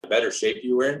better shape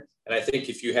you were in. And I think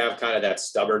if you have kind of that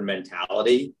stubborn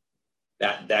mentality,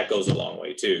 that goes a long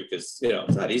way too, because, you know,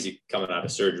 it's not easy coming out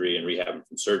of surgery and rehabbing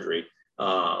from surgery.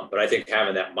 But I think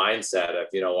having that mindset of,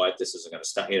 you know what, this isn't going to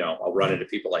stop, you know, I'll run into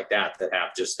people like that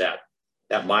have just that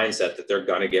mindset that they're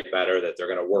going to get better, that they're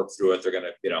going to work through it. They're going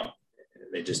to, you know,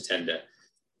 they just tend to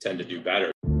do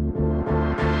better.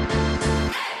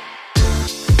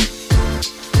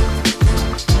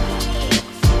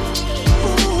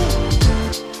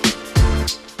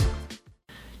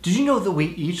 Did you know that we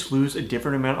each lose a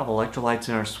different amount of electrolytes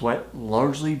in our sweat,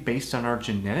 largely based on our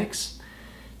genetics?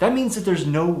 That means that there's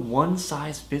no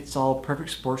one-size-fits-all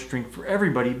perfect sports drink for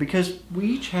everybody because we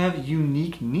each have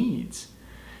unique needs.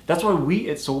 That's why we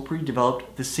at Solpre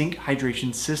developed the Sync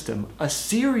Hydration System, a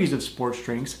series of sports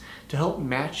drinks to help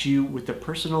match you with the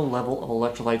personal level of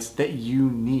electrolytes that you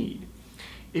need.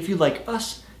 If you'd like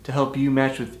us to help you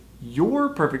match with your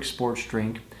perfect sports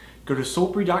drink, go to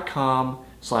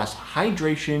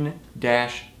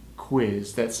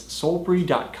solpre.com/hydration-quiz. That's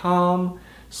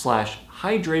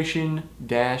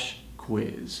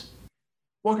solpre.com/hydration-quiz.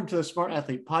 Welcome to the Smart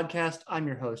Athlete Podcast. I'm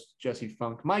your host, Jesse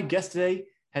Funk. My guest today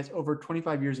has over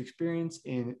 25 years experience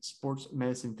in sports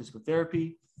medicine physical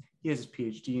therapy. He has his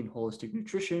PhD in holistic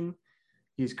nutrition.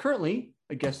 He is currently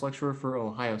a guest lecturer for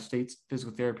Ohio State's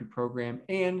physical therapy program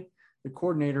and the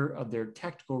coordinator of their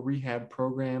tactical rehab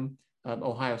program,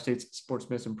 Ohio State's sports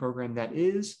medicine program, that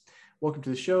is. Welcome to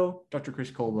the show, Dr.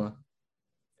 Chris Kolba.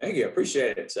 Thank you. I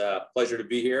appreciate it. It's a pleasure to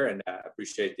be here, and I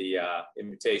appreciate the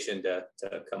invitation to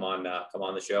come on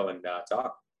the show and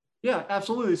talk. Yeah,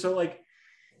 absolutely. So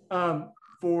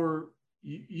for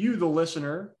you, the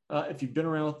listener, if you've been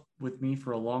around with me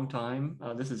for a long time,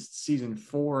 this is season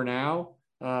 4 now.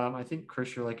 I think,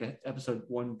 Chris, you're like episode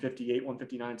 158,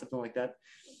 159, something like that.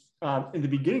 In the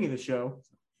beginning of the show,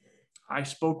 I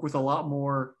spoke with a lot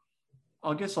more,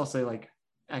 I guess I'll say like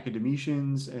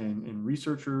academicians and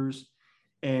researchers.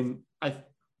 And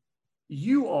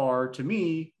you are, to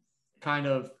me, kind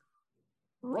of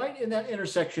right in that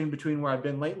intersection between where I've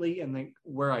been lately and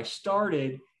where I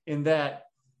started, in that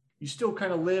you still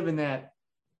kind of live in that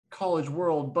college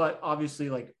world, but obviously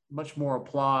like much more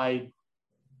applied,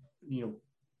 you know,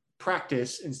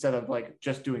 practice instead of like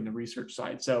just doing the research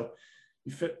side. So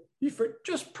you fit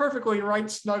just perfectly right,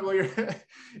 snugly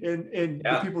in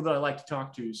the people that I like to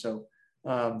talk to. So,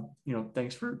 you know,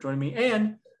 thanks for joining me.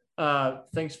 And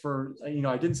thanks for, you know,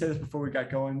 I didn't say this before we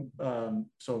got going.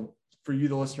 So for you,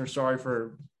 the listener, sorry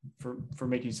for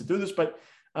making you sit through this, but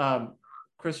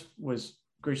Chris was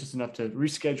gracious enough to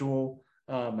reschedule.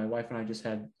 My wife and I just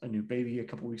had a new baby a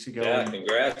couple weeks ago. Yeah,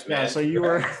 congrats, man. Yeah, so you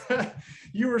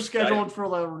were scheduled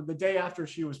for the day after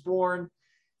she was born,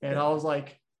 and I was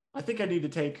like, I think I need to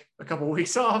take a couple of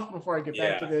weeks off before I get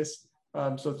back to this.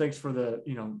 So thanks for the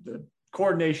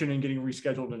coordination and getting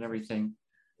rescheduled and everything.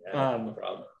 Yeah, no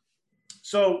problem.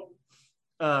 So,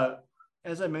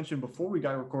 as I mentioned before we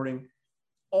got recording,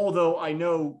 although I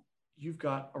know you've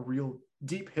got a real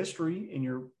deep history in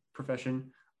your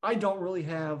profession, I don't really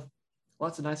have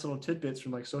lots of nice little tidbits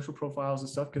from like social profiles and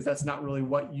stuff, because that's not really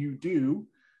what you do.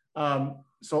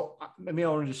 So maybe I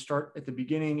want to just start at the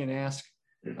beginning and ask,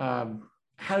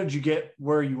 how did you get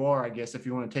where you are? I guess if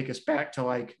you want to take us back to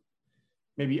like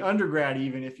maybe undergrad,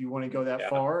 even if you want to go that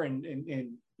far, and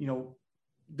you know,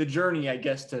 the journey, I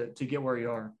guess, to get where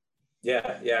you are.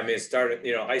 Yeah. I mean, it started,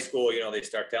 you know, high school, you know, they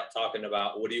start talking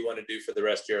about what do you want to do for the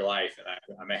rest of your life? And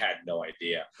I had no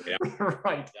idea. You know?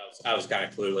 Right. I was kind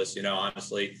of clueless, you know,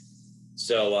 honestly.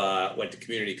 So went to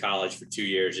community college for 2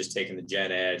 years, just taking the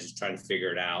gen ed, just trying to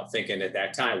figure it out, thinking at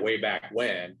that time, way back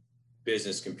when,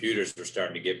 business computers were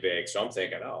starting to get big. So I'm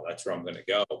thinking, oh, that's where I'm going to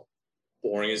go.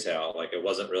 Boring as hell. Like it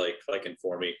wasn't really clicking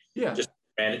for me. Yeah. Just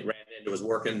ran into, was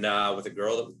working with a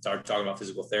girl that started talking about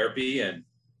physical therapy and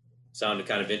sounded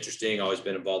kind of interesting. Always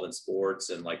been involved in sports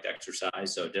and liked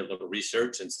exercise. So I did a little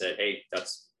research and said, hey, that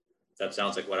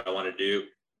sounds like what I want to do.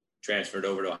 Transferred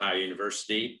over to Ohio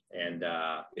University, and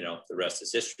you know, the rest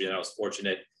is history. And I was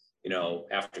fortunate, you know,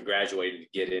 after graduating, to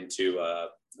get into a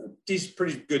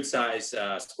pretty good size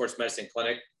sports medicine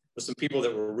clinic with some people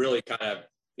that were really kind of,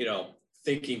 you know,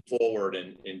 thinking forward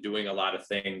and doing a lot of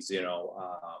things, you know,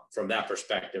 from that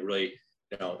perspective, really,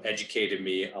 you know, educated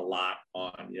me a lot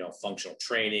on, you know, functional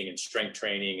training and strength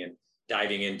training, and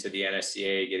diving into the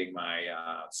NSCA, getting my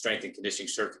strength and conditioning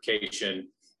certification,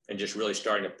 and just really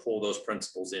starting to pull those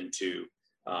principles into,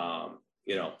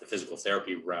 you know, the physical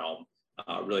therapy realm.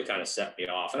 Really kind of set me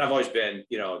off. And I've always been,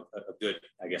 you know, a good,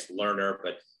 I guess, learner,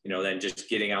 but, you know, then just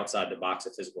getting outside the box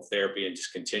of physical therapy and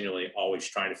just continually always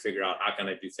trying to figure out how can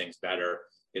I do things better,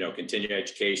 you know, continue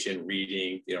education,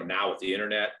 reading, you know, now with the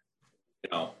internet, you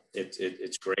know,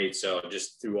 it's great. So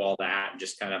just through all that, and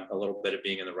just kind of a little bit of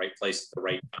being in the right place at the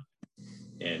right time,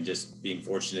 and just being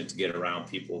fortunate to get around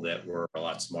people that were a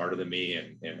lot smarter than me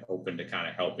and open to kind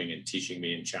of helping and teaching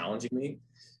me and challenging me.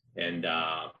 And,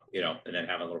 and then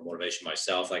having a little motivation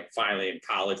myself, like finally in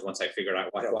college, once I figured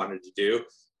out what I wanted to do,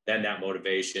 then that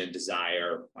motivation,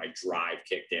 desire, my drive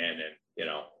kicked in and,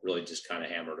 really just kind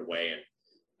of hammered away.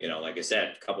 And, like I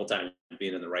said, a couple of times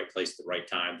being in the right place at the right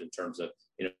times in terms of,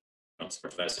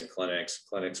 sports medicine clinics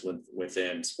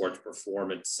within sports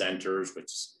performance centers, which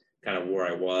is kind of where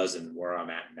I was and where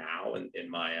I'm at now in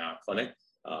my clinic.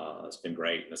 It's been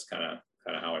great. And that's kind of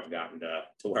how I've gotten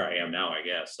to where I am now, I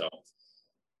guess. So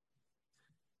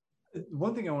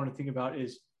one thing I want to think about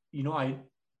is, you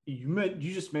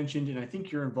just mentioned, and I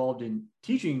think you're involved in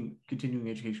teaching continuing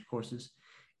education courses,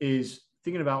 is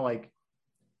thinking about like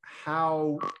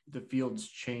how the field's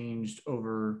changed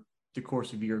over the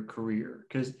course of your career.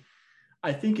 Because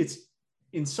I think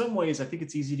in some ways, I think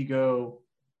it's easy to go,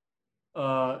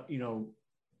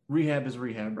 rehab is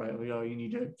rehab, right? You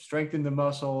need to strengthen the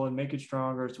muscle and make it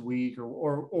stronger. It's weak,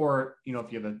 or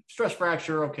if you have a stress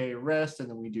fracture, okay, rest, and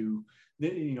then we do,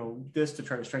 this to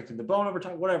try to strengthen the bone over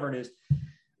time, whatever it is.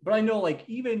 But I know, like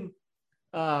even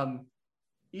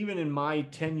in my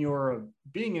tenure of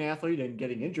being an athlete and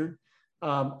getting injured,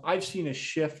 I've seen a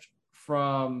shift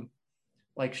from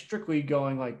like strictly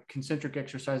going like concentric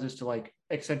exercises to like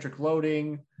eccentric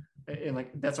loading, and like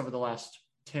that's over the last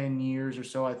 10 years or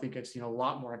so. I think it's a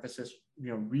lot more emphasis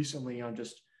recently on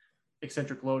just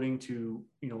eccentric loading to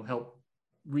help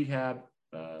rehab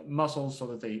muscles so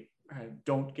that they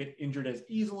don't get injured as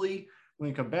easily when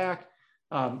they come back.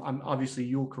 I'm obviously,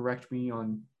 you'll correct me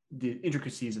on the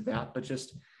intricacies of that, but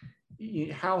just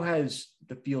how has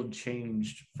the field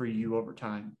changed for you over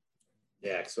time?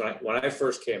 Yeah, because when I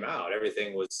first came out,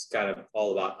 everything was kind of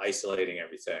all about isolating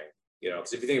everything,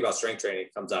 because if you think about strength training,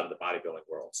 it comes out of the bodybuilding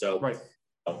world. So right.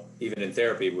 Even in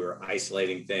therapy, we were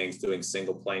isolating things, doing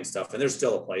single plane stuff, and there's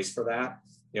still a place for that.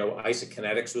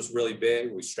 Isokinetics was really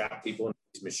big. We strapped people in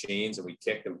these machines and we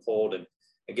kicked and pulled, and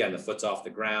again, the foot's off the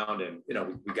ground, and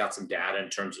we got some data in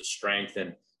terms of strength,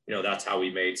 and that's how we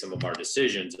made some of our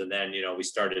decisions. And then we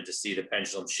started to see the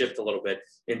pendulum shift a little bit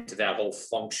into that whole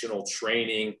functional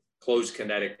training, closed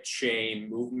kinetic chain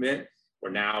movement,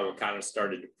 where now we're kind of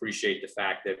started to appreciate the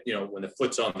fact that, when the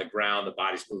foot's on the ground, the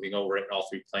body's moving over it in all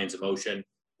three planes of motion,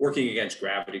 working against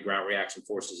gravity, ground reaction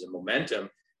forces, and momentum.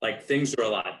 Like things are a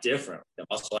lot different. The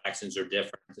muscle actions are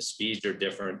different. The speeds are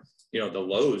different. The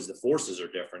loads, the forces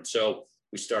are different. So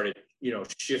we started,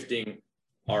 shifting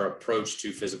our approach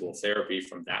to physical therapy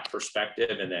from that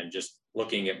perspective, and then just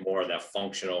looking at more of that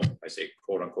functional, I say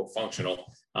quote unquote functional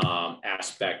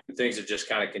aspect. And things have just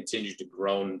kind of continued to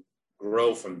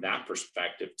grow from that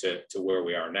perspective to where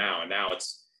we are now. And now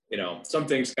it's, some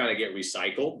things kind of get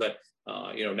recycled, but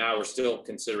now we're still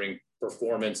considering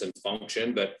performance and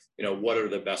function, but what are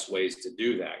the best ways to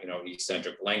do that?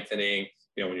 Eccentric lengthening,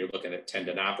 when you're looking at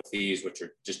tendinopathies, which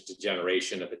are just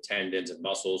degeneration of the tendons and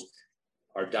muscles.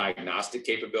 Our diagnostic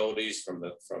capabilities from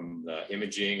the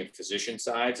imaging and physician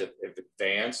sides have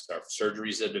advanced. Our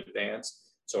surgeries have advanced.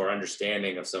 So our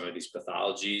understanding of some of these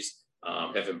pathologies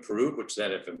have improved, which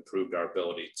then have improved our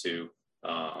ability to,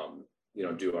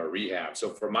 do our rehab. So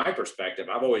from my perspective,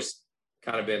 I've always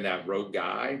kind of been that rogue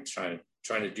guy trying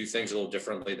to do things a little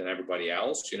differently than everybody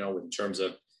else, in terms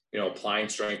of, applying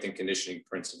strength and conditioning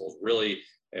principles, really,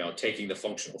 taking the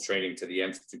functional training to the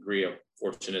nth degree. I'm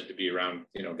fortunate to be around,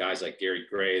 guys like Gary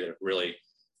Gray that really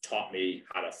taught me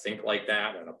how to think like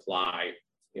that and apply,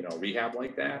 rehab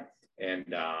like that. And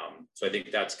so I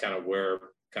think that's kind of where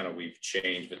we've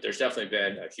changed, but there's definitely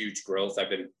been a huge growth. I've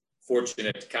been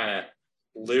fortunate to kind of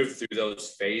live through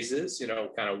those phases,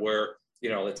 kind of where,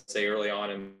 let's say early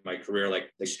on in my career,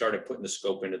 like they started putting the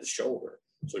scope into the shoulder.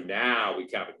 So now we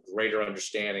have a greater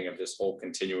understanding of this whole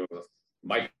continuum of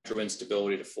micro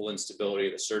instability to full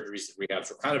instability, the surgeries, the rehabs.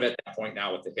 We're kind of at that point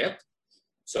now with the hip.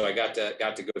 So I got to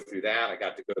go through that. I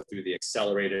got to go through the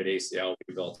accelerated ACL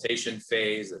rehabilitation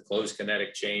phase, the closed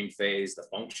kinetic chain phase, the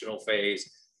functional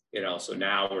phase, so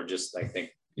now we're just, I think,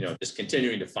 just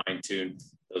continuing to fine tune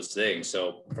those things.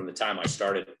 So from the time I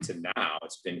started to now,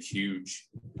 it's been huge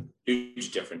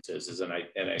differences. And I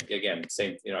again,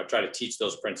 same, I try to teach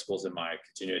those principles in my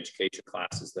continuing education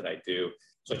classes that I do.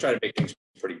 So I try to make things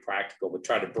pretty practical, but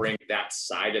try to bring that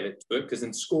side of it to it. Because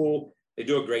in school, they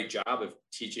do a great job of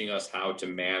teaching us how to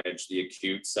manage the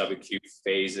acute, subacute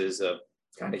phases of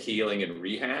kind of healing and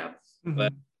rehab. Mm-hmm.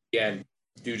 But again,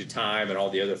 due to time and all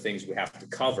the other things we have to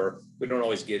cover, we don't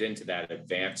always get into that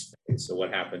advanced phase. So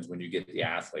what happens when you get the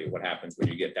athlete? What happens when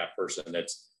you get that person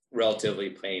that's relatively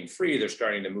pain free, they're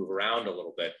starting to move around a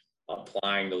little bit.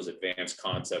 Applying those advanced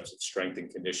concepts of strength and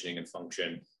conditioning and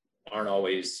function aren't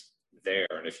always there.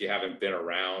 And if you haven't been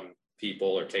around people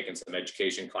or taken some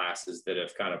education classes that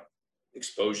have kind of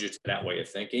exposed you to that way of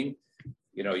thinking,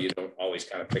 you know, you don't always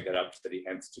kind of pick it up to the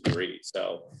nth degree.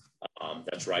 So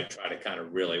that's where I try to kind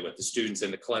of really, with the students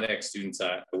in the clinic, students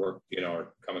I work, you know,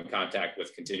 or come in contact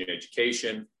with continuing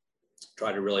education,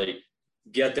 try to really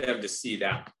get them to see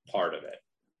that part of it.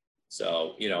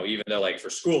 So, you know, even though like for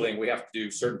schooling, we have to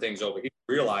do certain things over here,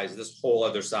 realize this whole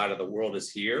other side of the world is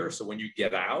here. So when you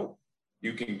get out,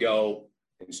 you can go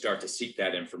and start to seek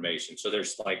that information. So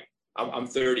there's like, I'm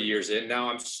 30 years in now,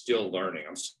 I'm still learning.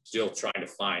 I'm still trying to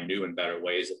find new and better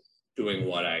ways of doing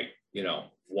what I, you know,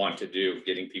 want to do,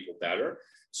 getting people better.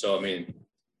 So, I mean,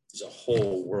 there's a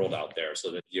whole world out there.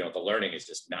 So that, you know, the learning is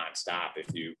just nonstop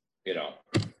if you, you know,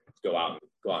 go out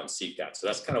and seek that. So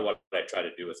that's kind of what I try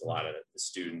to do with a lot of the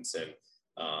students, and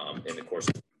in the course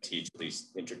of teach, at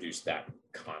least introduce that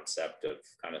concept of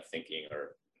kind of thinking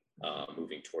or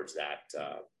moving towards that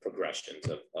progressions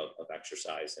of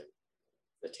exercise and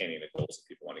attaining the goals that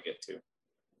people want to get to.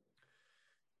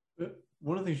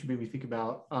 One of the things you made me think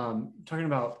about, talking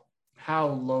about how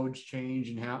loads change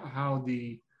and how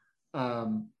the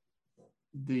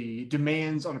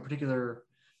demands on a particular,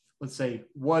 let's say,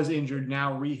 was injured,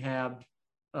 now rehabbed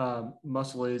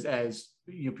muscle is, as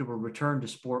you know, people return to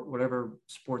sport, whatever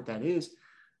sport that is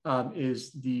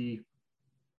the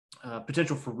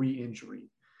potential for re-injury.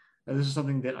 This is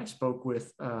something that I spoke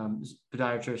with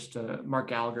podiatrist Mark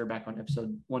Gallagher back on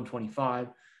episode 125.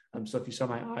 So if you saw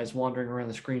my eyes wandering around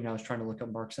the screen, I was trying to look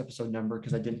up Mark's episode number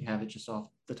because I didn't have it just off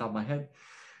the top of my head.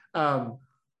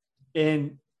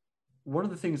 And one of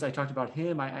the things I talked about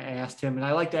him, I asked him, and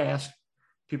I like to ask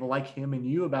people like him and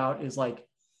you about, is like,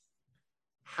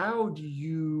 how do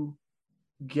you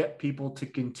get people to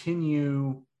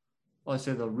continue, let's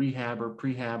say, the rehab or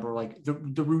prehab, or like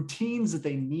the routines that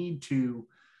they need to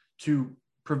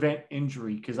prevent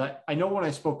injury? Because I know when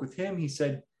I spoke with him, he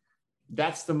said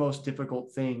that's the most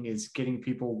difficult thing, is getting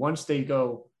people, once they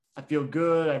go, I feel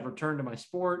good, I've returned to my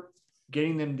sport,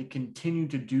 getting them to continue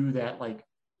to do that like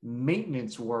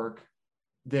maintenance work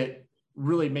that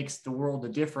really makes the world a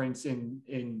difference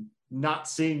in not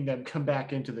seeing them come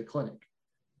back into the clinic.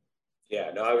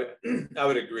 Yeah, no, I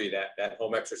would agree that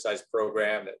home exercise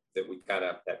program that we kind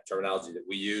of, that terminology that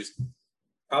we use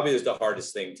probably is the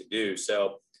hardest thing to do.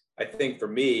 So I think for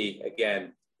me,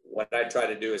 again, what I try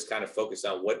to do is kind of focus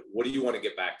on what do you want to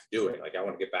get back to doing? Like, I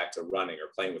want to get back to running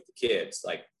or playing with the kids.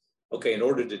 Like, okay, in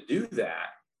order to do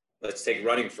that, let's take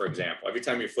running, for example. Every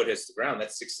time your foot hits the ground,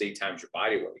 that's 6 to 8 times your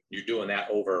body weight. You're doing that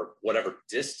over whatever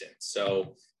distance.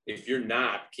 So if you're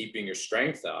not keeping your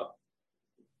strength up,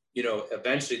 you know,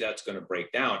 eventually that's going to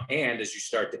break down. And as you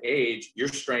start to age, your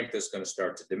strength is going to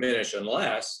start to diminish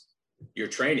unless you're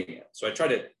training it. So I try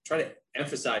to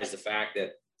emphasize the fact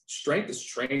that strength is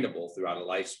trainable throughout a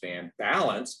lifespan.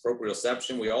 Balance,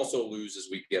 proprioception, we also lose as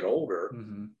we get older.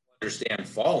 Mm-hmm. Understand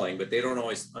falling, but they don't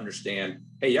always understand,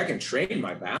 hey, I can train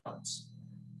my balance.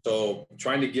 So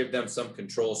trying to give them some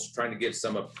controls, trying to give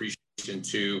some appreciation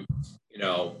to, you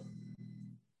know,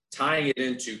 tying it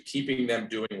into keeping them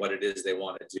doing what it is they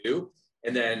want to do.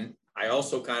 And then I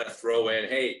also kind of throw in,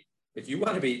 hey, if you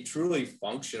want to be truly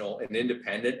functional and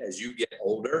independent as you get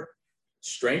older,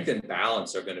 strength and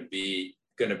balance are going to be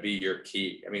your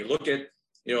key. I mean, look at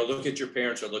your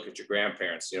parents or look at your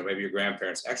grandparents. You know, maybe your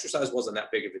grandparents, exercise wasn't that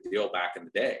big of a deal back in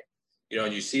the day. You know,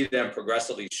 and you see them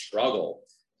progressively struggle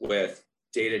with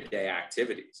day-to-day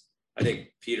activities. I think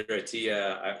Peter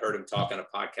Attia, I heard him talk on a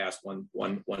podcast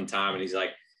one time, and he's like,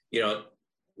 you know,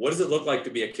 what does it look like to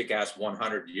be a kick-ass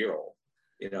 100-year-old?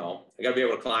 You know, I got to be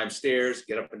able to climb stairs,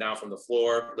 get up and down from the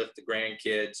floor, lift the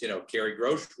grandkids, you know, carry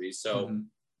groceries. So, mm-hmm.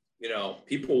 You know,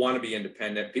 people want to be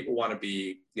independent. People want to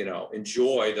be, you know,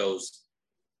 enjoy those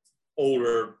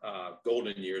older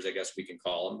golden years, I guess we can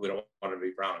call them. We don't want to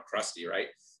be brown and crusty, right?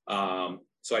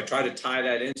 So I try to tie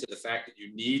that into the fact that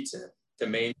you need to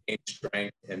maintain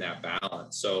strength and that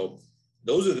balance. So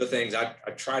those are the things I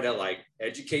try to like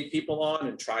educate people on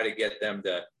and try to get them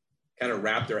to kind of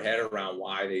wrap their head around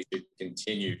why they should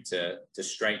continue to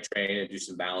strength train and do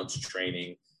some balance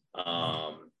training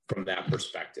from that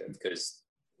perspective. Because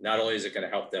not only is it going to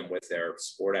help them with their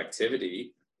sport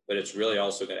activity, but it's really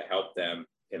also going to help them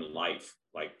in life,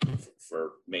 like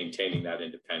for maintaining that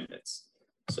independence.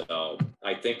 So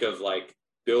I think of like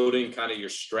building kind of your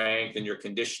strength and your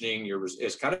conditioning,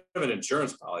 is kind of an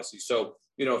insurance policy. So,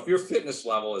 you know, if your fitness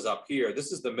level is up here,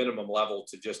 this is the minimum level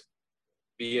to just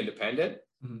be independent.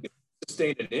 Mm-hmm. If you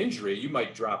sustain an injury, you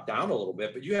might drop down a little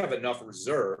bit, but you have enough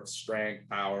reserve, strength,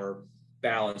 power,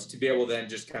 balance to be able to then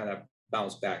just kind of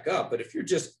bounce back up. But if you're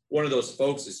just one of those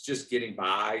folks that's just getting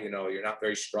by, you're not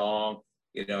very strong,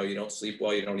 you don't sleep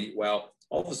well, you don't eat well,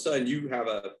 all of a sudden you have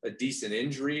a decent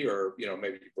injury, or,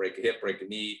 maybe you break a hip, break a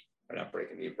knee, or not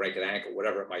break a knee, break an ankle,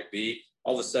 whatever it might be.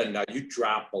 All of a sudden now you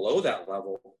drop below that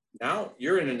level. Now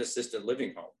you're in an assisted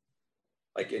living home.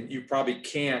 And you probably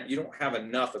you don't have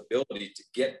enough ability to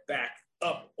get back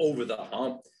up over the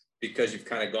hump because you've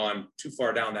kind of gone too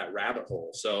far down that rabbit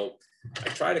hole. So I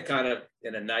try to kind of,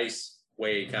 in a nice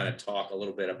way, kind of talk a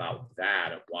little bit about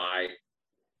that and why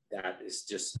that is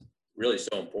just really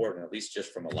so important, at least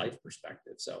just from a life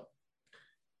perspective. So,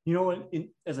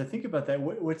 as I think about that,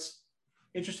 what's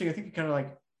interesting, I think it kind of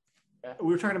like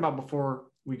we were talking about before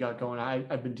we got going,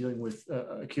 I've been dealing with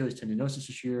Achilles tendinosis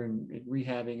this year and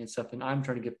rehabbing and stuff, and I'm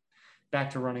trying to get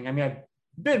back to running. I mean, I've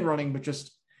been running, but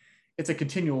just it's a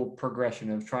continual progression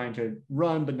of trying to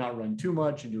run, but not run too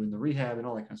much, and doing the rehab and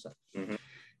all that kind of stuff.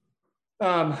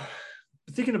 Mm-hmm.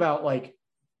 Thinking about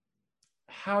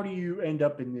how do you end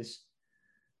up in this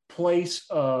place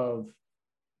of,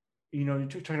 you're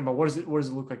talking about what does it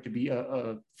look like to be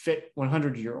a fit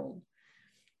 100-year-old?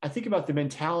 I think about the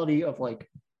mentality of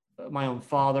my own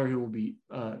father, who will be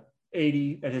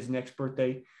 80 at his next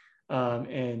birthday,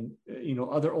 and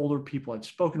other older people I've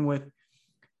spoken with,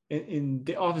 and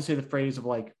they often say the phrase of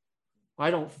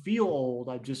I don't feel old,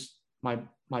 I just my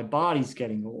body's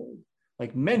getting old,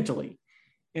 mentally,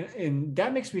 and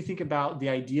that makes me think about the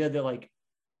idea that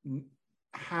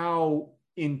how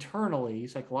internally,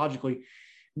 psychologically,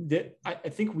 that I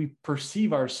think we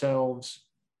perceive ourselves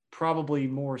probably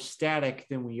more static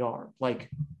than we are.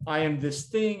 I am this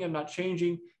thing, I'm not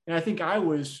changing. And I think I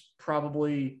was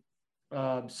probably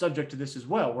subject to this as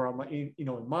well, where I'm in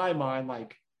my mind,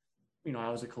 I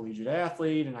was a collegiate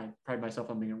athlete and I pride myself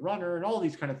on being a runner and all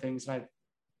these kind of things. And I've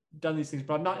done these things,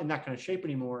 but I'm not in that kind of shape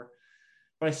anymore.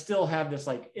 But I still have this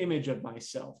image of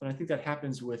myself. And I think that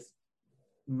happens with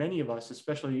many of us,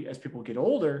 especially as people get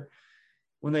older,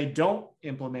 when they don't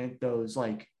implement those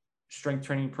strength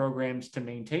training programs to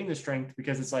maintain the strength,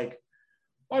 because it's well,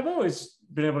 I've always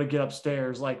been able to get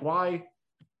upstairs. Why why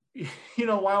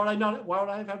would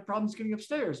I have had problems getting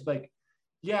upstairs?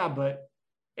 Yeah, but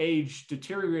age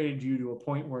deteriorated you to a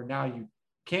point where now you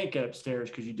can't get upstairs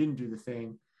because you didn't do the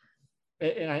thing.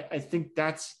 And I think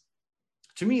that's,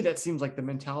 to me, that seems like the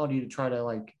mentality to try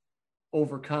to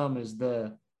overcome, is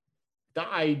the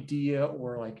idea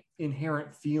or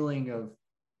inherent feeling of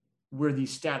we're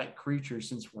these static creatures,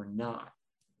 since we're not.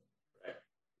 Right.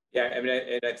 Yeah. I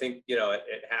mean, I think,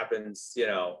 it happens,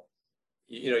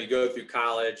 you go through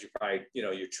college, you probably,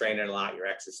 you're training a lot, you're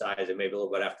exercising, maybe a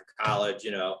little bit after college,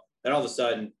 then all of a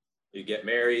sudden you get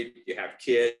married, you have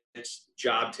kids,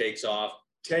 job takes off,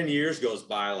 10 years goes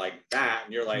by like that.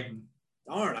 And you're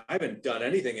darn, I haven't done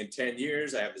anything in 10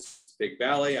 years. I have this big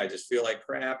belly. I just feel like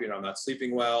crap, I'm not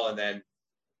sleeping well. And then,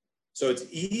 so it's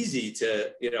easy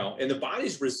to, and the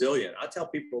body's resilient. I tell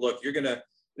people, look, you're going to,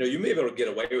 you may be able to get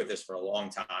away with this for a long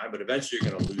time, but eventually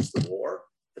you're going to lose the war.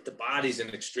 But the body's an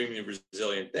extremely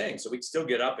resilient thing. So we can still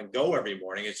get up and go every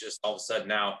morning. It's just all of a sudden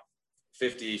now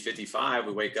 50, 55,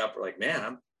 we wake up, we're man,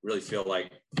 I really feel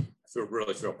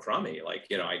crummy.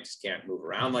 I just can't move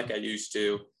around like I used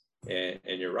to. And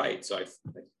you're right. So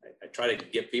I try to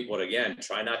get people to, again,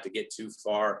 try not to get too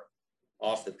far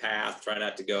off the path, try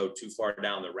not to go too far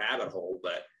down the rabbit hole,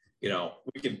 but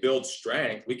we can build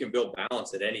strength, we can build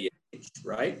balance at any age,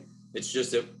 right? It's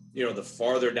just that, the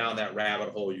farther down that rabbit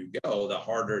hole you go, the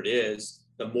harder it is,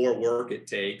 the more work it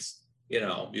takes. You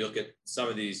look at some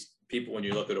of these people, when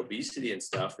you look at obesity and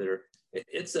stuff,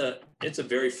 it's a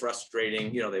very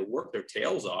frustrating, they work their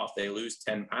tails off, they lose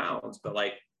 10 pounds, but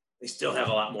they still have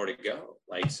a lot more to go.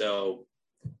 So,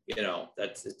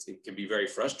 it can be very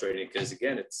frustrating, because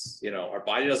again, it's, our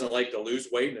body doesn't like to lose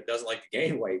weight and it doesn't like to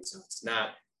gain weight. So it's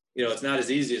not, it's not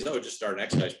as easy as, just start an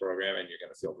exercise program and you're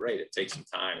going to feel great. It takes some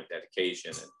time and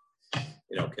dedication and,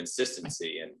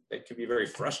 consistency. And it can be very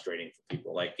frustrating for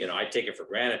people. I take it for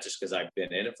granted just because I've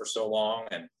been in it for so long.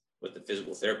 And with the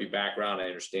physical therapy background, I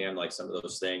understand some of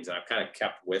those things, and I've kind of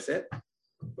kept with it.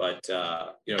 But,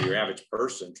 your average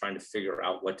person trying to figure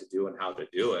out what to do and how to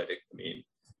do it, can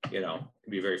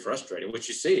be very frustrating, which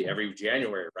you see every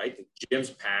January, right? The gym's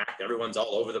packed, everyone's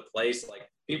all over the place.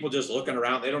 People just looking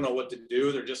around, they don't know what to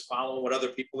do. They're just following what other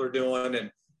people are doing.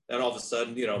 And then all of a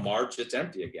sudden, March, it's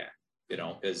empty again,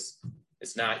 because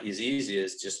it's not as easy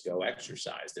as just go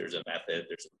exercise. There's a method,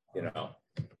 there's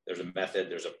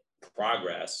a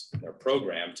progress or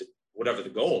program to whatever the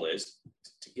goal is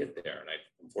to get there. And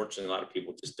unfortunately, a lot of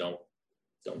people just don't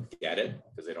get it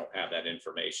because they don't have that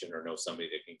information or know somebody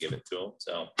that can give it to them.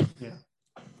 So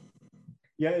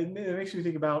Yeah, it makes me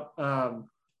think about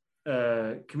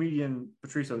comedian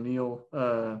Patrice O'Neill.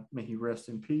 May he rest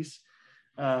in peace.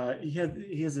 He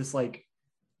has this like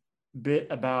bit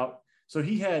about, so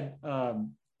he's a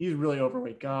really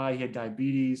overweight guy. He had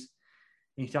diabetes,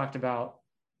 and he talked about,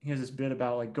 he has this bit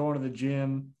about like going to the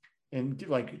gym and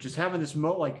like just having this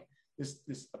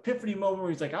epiphany moment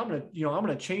where he's like, I'm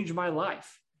gonna change my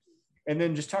life, and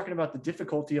then just talking about the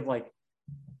difficulty of like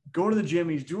going to the gym.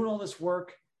 He's doing all this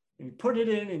work and putting it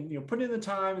in, and putting in the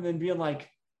time, and then being like,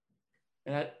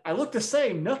 and I look the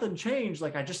same, nothing changed.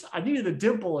 Like I needed a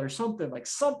dimple or something, like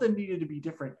something needed to be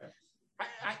different.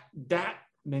 That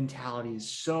mentality is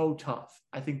so tough.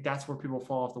 I think that's where people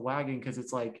fall off the wagon, because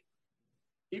it's like,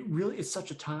 it's such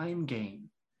a time game.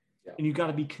 Yeah. And you got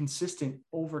to be consistent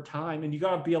over time, and you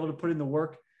got to be able to put in the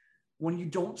work when you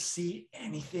don't see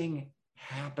anything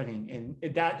happening.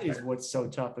 And that is what's so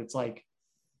tough. It's like,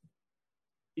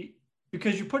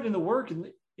 because you put in the work,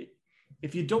 and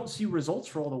if you don't see results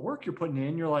for all the work you're putting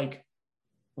in, you're like,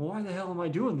 well, why the hell am I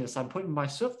doing this? I'm putting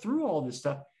myself through all this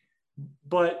stuff,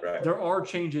 but there are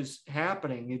changes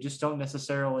happening. They just don't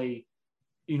necessarily,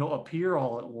 appear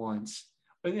all at once.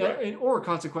 Or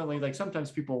consequently, like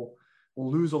sometimes people will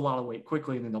lose a lot of weight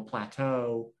quickly, and then they'll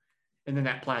plateau. And then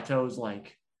that plateau is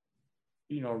like,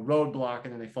 a roadblock,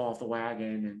 and then they fall off the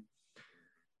wagon.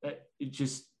 And it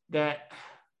just, that,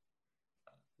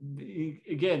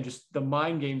 again, just the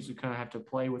mind games we kind of have to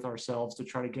play with ourselves to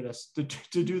try to get us to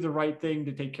do the right thing,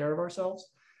 to take care of ourselves.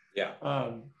 Yeah.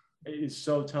 It is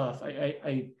so tough.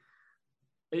 The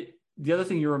other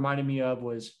thing you reminded me of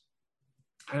was,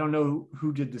 I don't know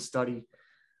who did the study,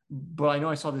 but I know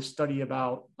I saw this study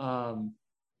about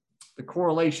the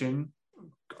correlation,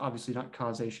 obviously not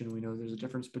causation. We know there's a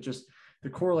difference, but just the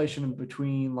correlation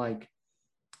between like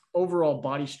overall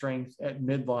body strength at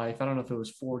midlife. I don't know if it was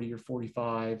 40 or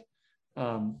 45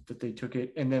 that they took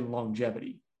it, and then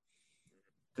longevity,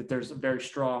 that there's a very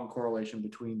strong correlation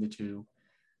between the two.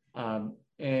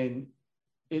 And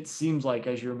it seems like,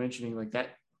 as you're mentioning, like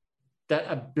that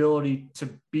ability to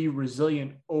be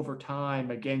resilient over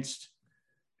time against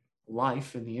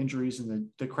life and the injuries and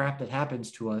the crap that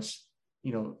happens to us,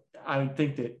 I would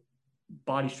think that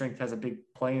body strength has a big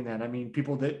play in that. I mean,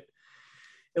 people that,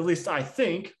 at least I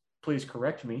think, please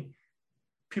correct me,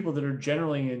 people that are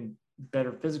generally in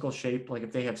better physical shape, like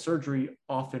if they have surgery,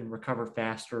 often recover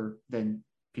faster than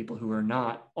people who are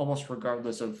not, almost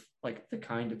regardless of like the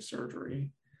kind of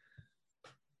surgery.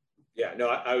 Yeah, no,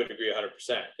 I would agree 100%.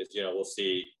 Because, we'll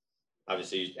see,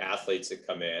 obviously, athletes that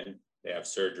come in, they have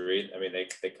surgery. I mean, they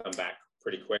come back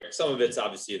pretty quick. Some of it's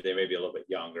obviously they may be a little bit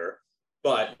younger,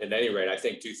 but at any rate, I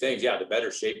think two things. Yeah, the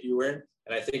better shape you were in.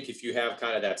 And I think if you have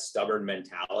kind of that stubborn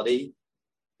mentality,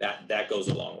 that goes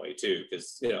a long way too,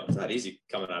 because, it's not easy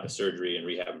coming out of surgery and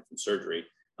rehabbing from surgery.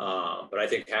 But I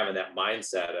think having that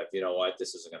mindset of, what,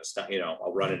 this isn't going to stop,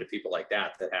 I'll run into people like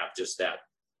that have just that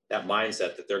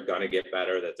mindset that they're going to get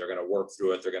better, that they're going to work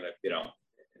through it. They're going to,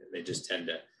 they just tend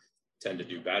to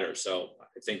do better. So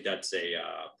I think that's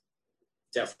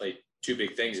definitely two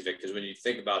big things of it. Because when you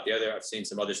think about I've seen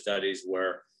some other studies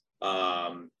where,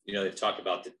 they've talked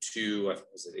about the two,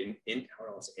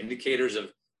 indicators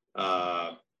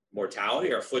of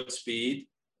mortality are foot speed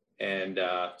and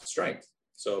strength.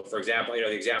 So for example, the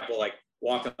example, like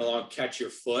walking along, catch your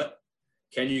foot.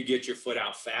 Can you get your foot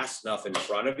out fast enough in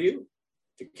front of you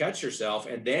to catch yourself?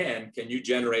 And then can you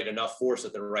generate enough force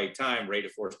at the right time, rate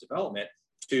of force development,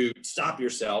 to stop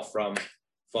yourself from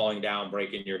falling down,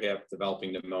 breaking your hip,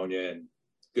 developing pneumonia? And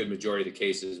good majority of the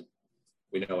cases,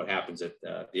 we know what happens at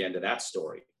the end of that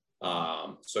story.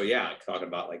 So yeah, talking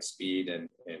about like speed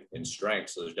and strength.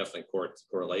 So there's definitely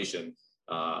correlation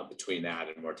between that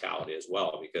and mortality as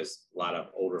well, because a lot of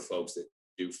older folks that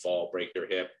do fall, break their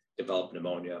hip, develop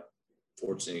pneumonia.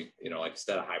 Fortunately, like I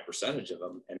said, a high percentage of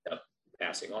them end up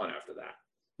passing on after that.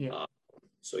 Yeah.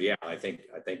 So yeah, I think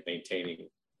maintaining,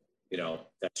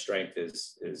 that strength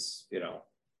is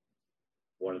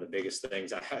one of the biggest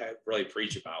things I really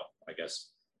preach about, I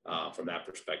guess, from that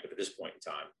perspective at this point in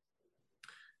time.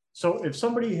 So if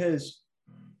somebody has,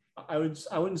 I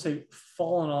wouldn't say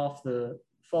fallen off the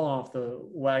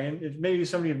wagon. If maybe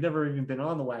somebody have never even been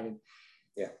on the wagon.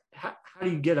 Yeah. How do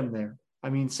you get them there? I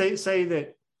mean, say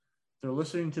that they're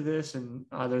listening to this and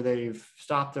either they've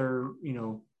stopped their,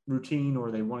 routine,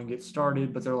 or they want to get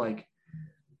started, but they're like,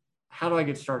 how do I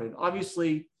get started?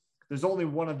 Obviously, there's only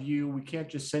one of you. We can't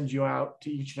just send you out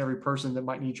to each and every person that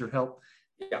might need your help.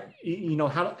 Yeah.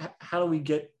 How do we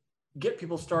get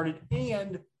people started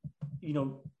and,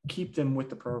 keep them with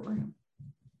the program?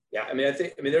 Yeah. I mean,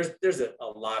 there's a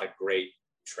lot of great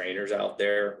trainers out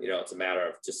there. It's a matter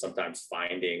of just sometimes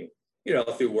finding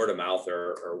through word of mouth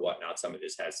or whatnot, somebody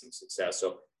just had some success.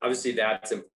 So obviously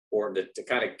that's important to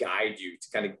kind of guide you, to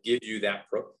kind of give you that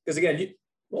because again,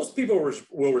 most people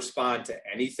will respond to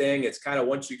anything. It's kind of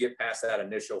once you get past that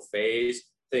initial phase,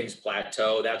 things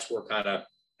plateau. That's where kind of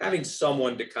having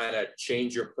someone to kind of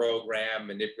change your program,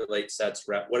 manipulate sets,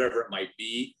 rep, whatever it might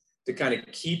be, to kind of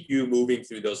keep you moving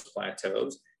through those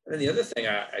plateaus. And then the other thing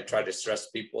I try to stress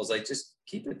to people is like, just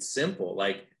keep it simple.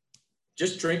 Like,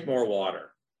 just drink more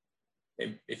water.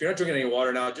 And if you're not drinking any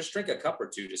water now, just drink a cup or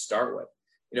two to start with.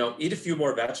 Eat a few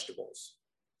more vegetables.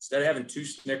 Instead of having 2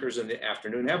 Snickers in the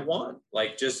afternoon, have 1.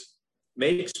 Like, just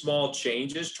make small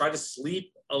changes. Try to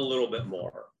sleep a little bit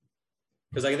more.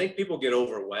 Because I think people get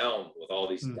overwhelmed with all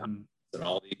these diets and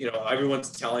all these, everyone's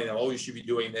telling them, oh, you should be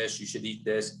doing this, you should eat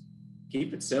this.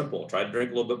 Keep it simple. Try to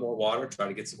drink a little bit more water. Try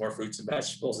to get some more fruits and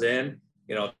vegetables in.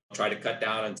 Try to cut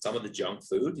down on some of the junk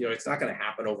food. It's not going to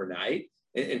happen overnight.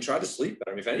 And try to sleep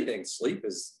better. I mean, if anything, sleep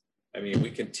is,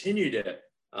 we continue to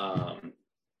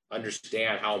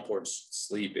understand how important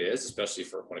sleep is, especially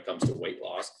for when it comes to weight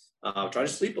loss. Try to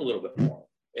sleep a little bit more.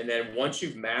 And then once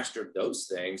you've mastered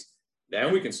those things,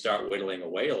 then we can start whittling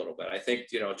away a little bit. I think,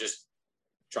 just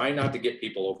trying not to get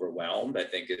people overwhelmed, I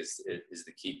think is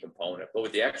the key component. But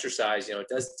with the exercise, it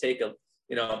does take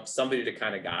somebody to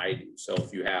kind of guide you. So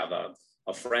if you have a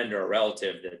friend or a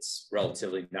relative that's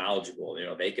relatively knowledgeable,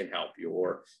 they can help you,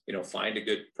 or, find a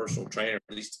good personal trainer,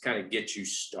 at least to kind of get you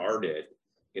started,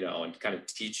 and kind of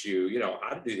teach you,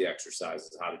 how to do the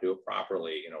exercises, how to do it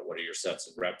properly, what do your sets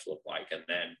and reps look like, and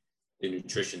then the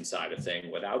nutrition side of thing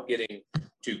without getting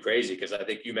too crazy. Because I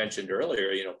think you mentioned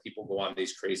earlier, people go on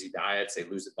these crazy diets, they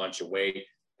lose a bunch of weight,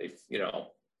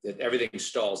 everything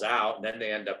stalls out, and then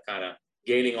they end up kind of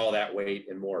gaining all that weight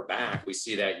and more back. We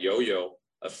see that yo-yo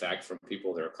effect from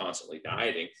people that are constantly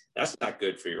dieting. That's not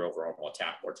good for your overall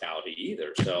mortality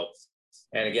either. So,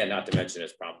 and again, not to mention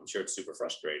this problem, I'm sure it's super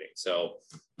frustrating. So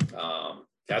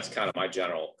that's kind of my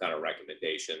general kind of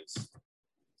recommendations,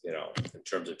 in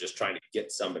terms of just trying to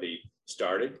get somebody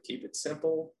started. Keep it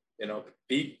simple,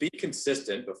 be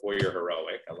consistent before you're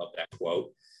heroic. I love that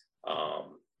quote.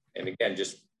 And again,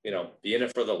 just, be in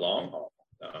it for the long haul.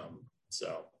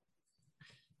 So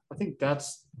I think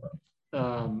that's,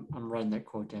 I'm writing that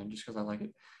quote down just because I like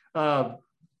it. I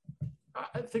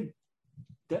think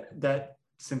that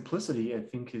simplicity, I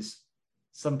think, is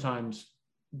sometimes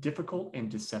difficult and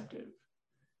deceptive,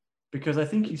 because I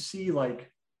think you see,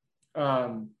 like,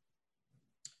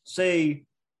 say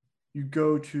you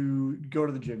go to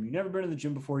the gym. You've never been to the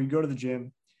gym before. You go to the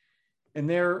gym, and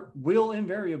there will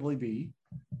invariably be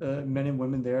men and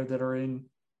women there that are in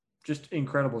just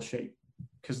incredible shape,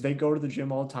 because they go to the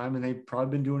gym all the time and they've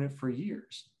probably been doing it for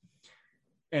years.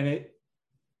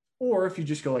 Or if you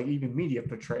just go like even media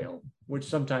portrayal, which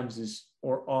sometimes is,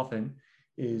 or often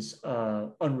is,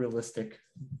 unrealistic,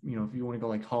 if you want to go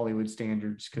like Hollywood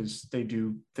standards, because they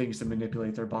do things to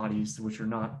manipulate their bodies, which are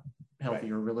not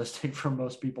healthy or realistic for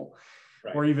most people,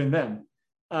 or even them.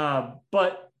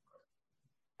 But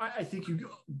I think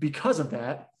because of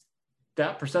that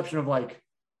perception of like,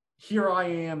 here I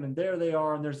am and there they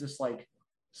are, and there's this like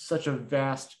such a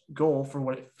vast gulf, or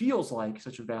what it feels like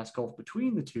such a vast gulf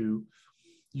between the two,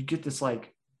 you get this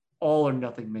like all or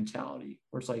nothing mentality,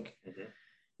 where it's like,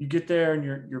 you get there and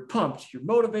you're pumped, you're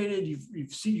motivated,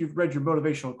 you've read your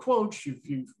motivational quotes,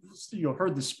 you've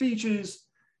heard the speeches,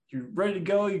 you're ready to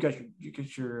go, you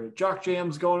got your jock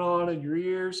jams going on in your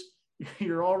ears,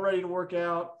 you're all ready to work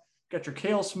out, got your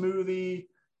kale smoothie,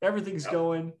 everything's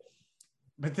going.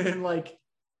 But then like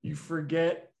you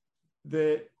forget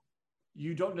that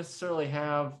you don't necessarily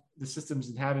have the systems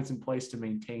and habits in place to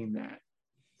maintain that.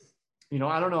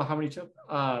 I don't know how many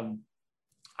times,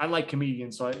 I like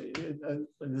comedians. So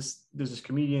there's this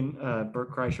comedian,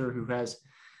 Bert Kreischer, who has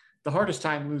the hardest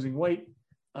time losing weight.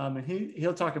 And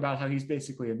he'll talk about how he's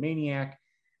basically a maniac,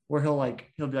 where he'll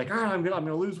be like, all right, I'm going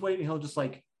to lose weight. And he'll just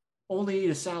like only eat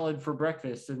a salad for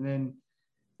breakfast. And then,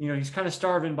 he's kind of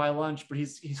starving by lunch, but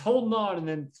he's holding on. And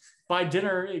then by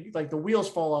dinner, like the wheels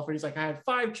fall off, and he's like, I had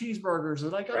 5 cheeseburgers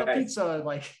and I got a pizza. And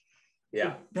like,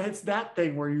 yeah, that's that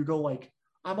thing where you go like,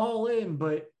 I'm all in,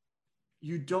 but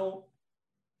you don't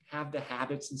have the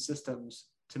habits and systems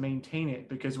to maintain it.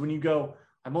 Because when you go,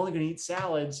 I'm only going to eat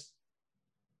salads,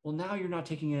 well, now you're not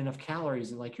taking in enough calories,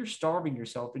 and like you're starving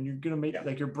yourself, and you're going to make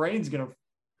like your brain's going to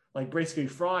like basically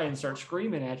fry and start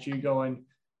screaming at you going,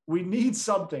 we need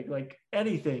something, like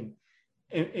anything.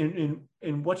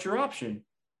 And what's your option?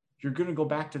 You're going to go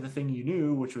back to the thing you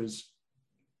knew, which was,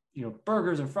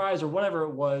 burgers and fries or whatever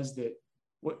it was that,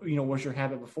 was your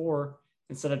habit before,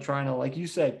 instead of trying to, like you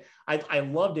said, I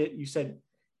loved it. You said,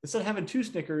 instead of having 2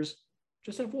 Snickers,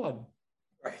 just have 1.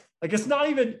 Right. Like it's not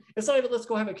even let's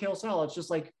go have a kale salad. It's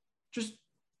just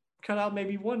cut out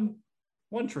maybe one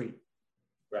treat.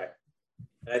 Right.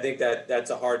 And I think that that's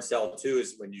a hard sell too,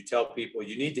 is when you tell people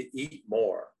you need to eat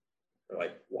more. They're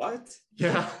like, what?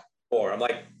 Yeah. More. I'm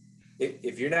like,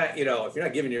 if you're not, if you're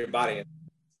not giving your body,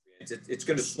 it's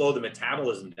going to slow the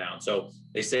metabolism down. So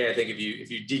they say, I think if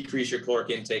you decrease your caloric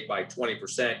intake by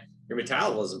 20%, your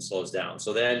metabolism slows down.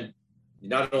 So then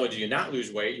not only do you not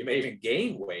lose weight, you may even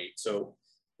gain weight. So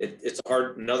it's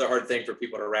another hard thing for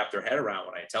people to wrap their head around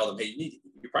when I tell them, hey,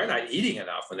 you're probably not eating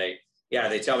enough. When they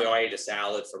tell me, oh, I ate a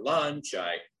salad for lunch.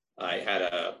 I had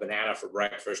a banana for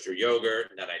breakfast or yogurt,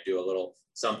 and then I do a little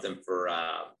something for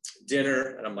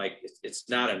dinner. And I'm like, it's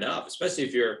not enough, especially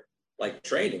if you're like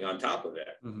training on top of it.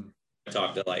 Mm-hmm. I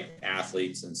talk to like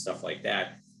athletes and stuff like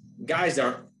that. Guys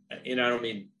aren't, I don't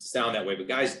mean to sound that way, but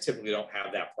guys typically don't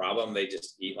have that problem. They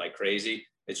just eat like crazy.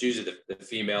 It's usually the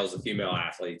female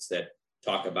athletes that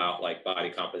talk about like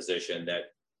body composition, that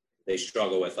they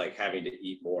struggle with like having to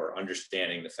eat more,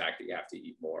 understanding the fact that you have to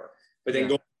eat more. But then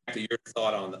going back to your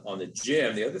thought on the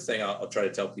gym, the other thing I'll try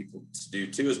to tell people to do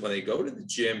too is when they go to the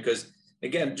gym, because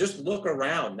again, just look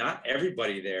around. Not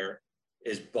everybody there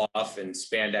is buff and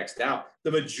spandexed out. The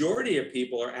majority of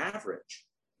people are average.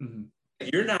 Mm-hmm.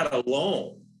 You're not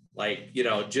alone. Like,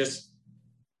 just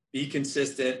be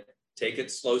consistent, take it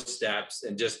slow steps,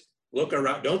 and just look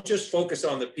around. Don't just focus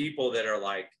on the people that are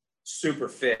like super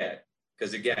fit.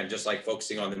 Because again, just like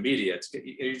focusing on the media,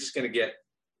 you're just going to get,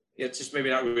 it's just maybe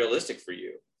not realistic for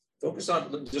you.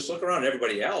 Just look around at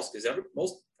everybody else, because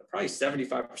probably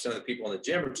 75% of the people in the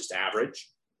gym are just average,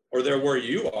 or they're where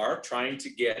you are trying to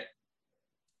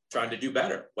do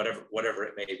better, whatever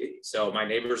it may be. So my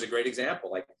neighbor is a great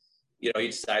example. Like, he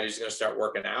decided he's going to start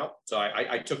working out. So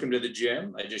I took him to the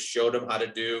gym. I just showed him how to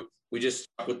do, we just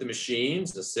stuck with the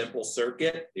machines, a simple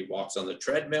circuit. He walks on the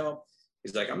treadmill.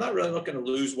 He's like, I'm not really looking to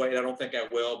lose weight. I don't think I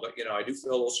will, but I do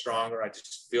feel a little stronger. I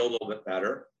just feel a little bit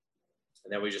better.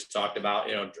 And then we just talked about,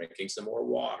 drinking some more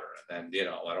water. And then,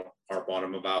 I don't harp on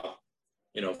him about,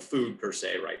 food per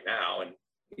se right now. And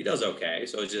he does okay.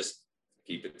 So it's just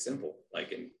keep it simple.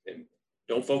 Like, and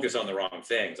don't focus on the wrong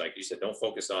things. Like you said, don't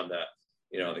focus on the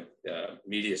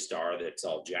media star that's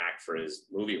all jacked for his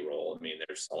movie role. I mean,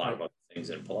 there's a lot of other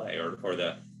things in play, or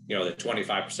the, the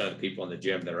 25% of the people in the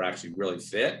gym that are actually really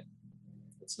fit.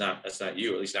 That's not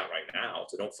you, at least not right now.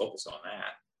 So don't focus on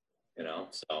that,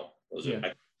 so those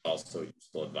are also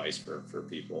useful advice for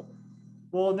people.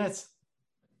 Well,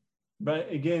 but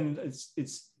again,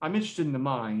 I'm interested in the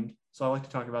mind. So I like to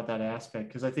talk about that aspect,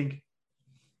 because I think,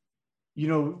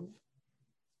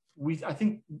 I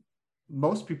think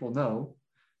most people know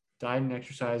diet and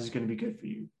exercise is going to be good for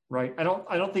you, right? I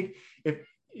don't think,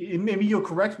 maybe you'll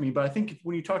correct me, but I think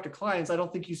when you talk to clients, I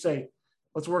don't think you say,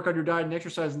 let's work on your diet and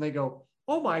exercise, and they go,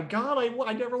 oh my God,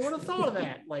 I never would have thought of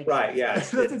that. Like, right. Yeah.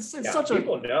 It's such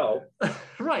people know.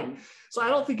 Right. So I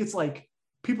don't think it's like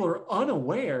people are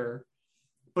unaware,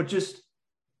 but just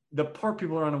the part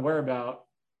people are unaware about.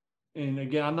 And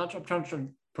again, I'm trying to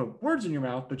put words in your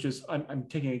mouth, but just, I'm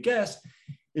taking a guess,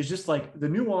 is just like the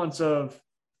nuance of,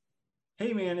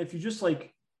 hey man, if you just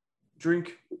like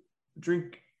drink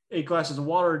 8 glasses of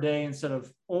water a day instead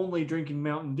of only drinking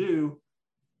Mountain Dew,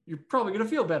 you're probably going to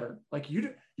feel better. Like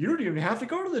you don't even have to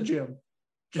go to the gym.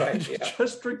 Right,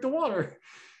 just drink the water.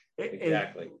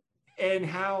 Exactly. And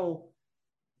how,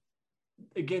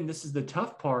 again, this is the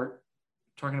tough part,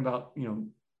 talking about,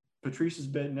 Patrice's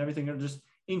bit and everything, are just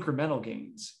incremental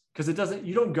gains. Because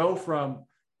you don't go from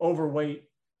overweight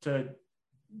to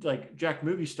like Jack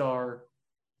movie star,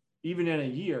 even in a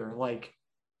year. Like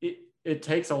it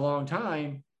takes a long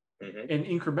time. Mm-hmm. And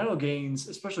incremental gains,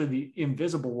 especially the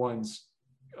invisible ones,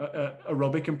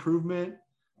 aerobic improvement,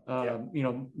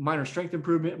 minor strength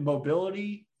improvement,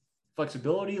 mobility,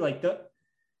 flexibility, like that.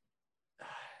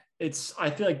 I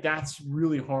feel like that's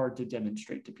really hard to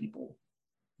demonstrate to people.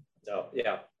 No,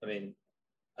 yeah. I mean,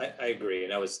 I agree.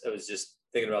 And I was just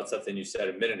thinking about something you said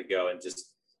a minute ago, and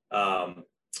just, what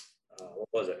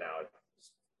was it now?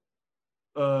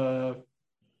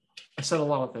 I said a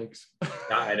lot of things.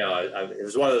 I know. It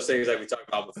was one of those things like we talked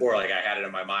about before. Like I had it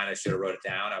in my mind. I should have wrote it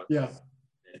down.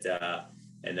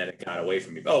 And then it got away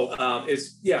from me.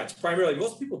 It's primarily,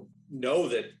 most people know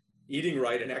that eating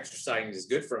right and exercising is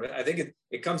good for them. I think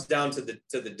it comes down to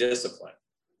the discipline.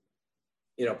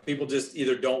 People just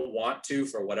either don't want to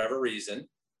for whatever reason,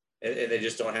 and they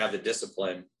just don't have the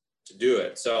discipline to do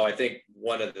it. So I think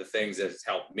one of the things that has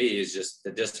helped me is just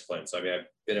the discipline. So I mean, I've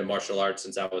been in martial arts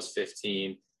since I was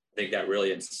 15. I think that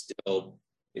really instilled,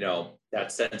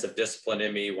 that sense of discipline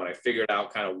in me. When I figured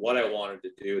out kind of what I wanted to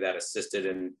do, that assisted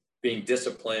in being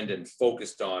disciplined and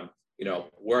focused on,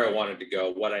 where I wanted to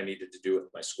go, what I needed to do with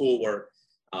my schoolwork.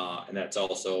 And that's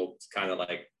also kind of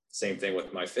like same thing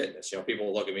with my fitness.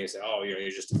 People look at me and say, oh, you're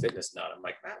just a fitness nut. I'm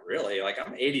like, not really. Like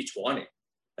I'm 80-20.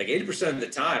 Like 80% of the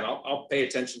time, I'll pay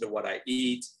attention to what I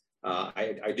eat.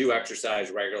 I do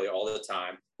exercise regularly all the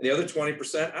time. And the other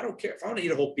 20%, I don't care. If I want to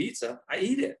eat a whole pizza, I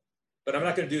eat it. But I'm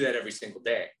not going to do that every single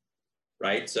day.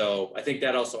 Right. So I think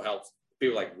that also helps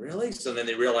people like, really? So then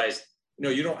they realize,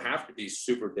 you don't have to be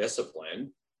super disciplined.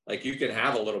 Like you can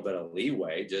have a little bit of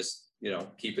leeway, just,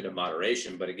 keep it in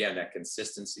moderation. But again, that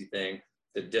consistency thing,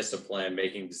 the discipline,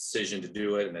 making the decision to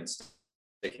do it and then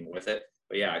sticking with it.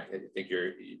 But yeah, I think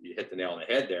you hit the nail on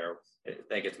the head there. I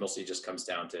think it mostly just comes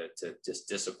down to just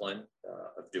discipline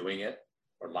of doing it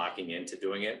or locking into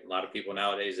doing it. A lot of people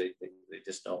nowadays, they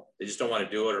just don't want to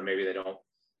do it, or maybe they don't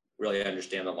really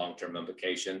understand the long-term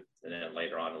implication. And then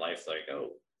later on in life, like, oh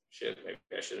shit, maybe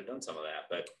I should have done some of that.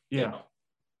 But yeah.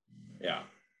 Yeah.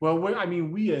 Well,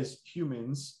 we as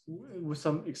humans, with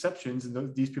some exceptions,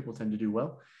 and these people tend to do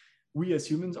well, we as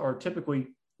humans are typically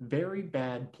very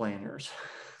bad planners.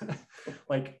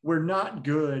 Like we're not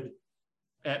good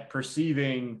at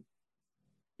perceiving,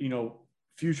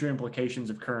 future implications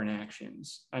of current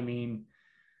actions. I mean,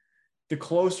 the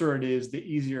closer it is, the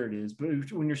easier it is.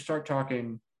 But when you start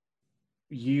talking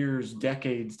years,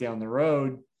 decades down the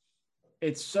road,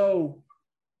 it's so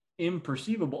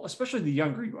imperceivable, especially the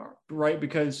younger you are, right?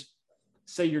 Because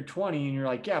say you're 20 and you're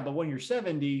like, yeah, but when you're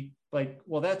 70, like,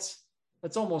 well, that's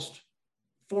almost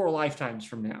 4 lifetimes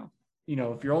from now.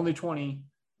 If you're only 20,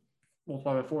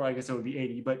 multiplied by 4, I guess it would be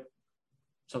 80, but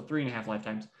so 3.5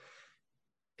 lifetimes.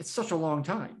 It's such a long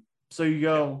time. So you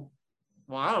go,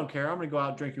 well, I don't care. I'm going to go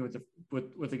out drinking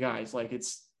with the guys. Like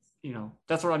it's,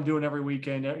 that's what I'm doing every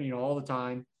weekend, all the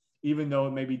time, even though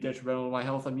it may be detrimental to my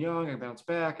health. I'm young, I bounce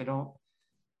back. I don't.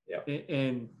 Yeah.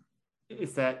 And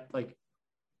it's that like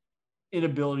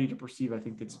inability to perceive, I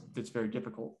think that's very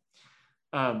difficult.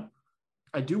 I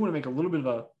do want to make a little bit of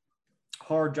a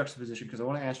hard juxtaposition because I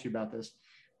want to ask you about this.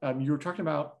 You were talking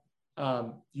about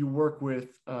you work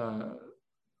with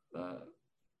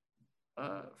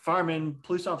firemen,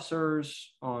 police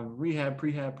officers on rehab,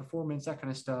 prehab, performance, that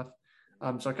kind of stuff.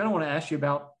 So I kind of want to ask you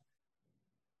about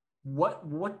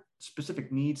what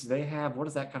specific needs they have. What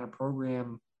does that kind of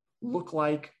program look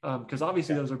like? Because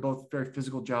obviously those are both very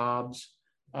physical jobs.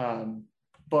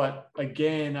 But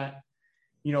again,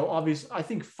 obviously I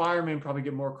think firemen probably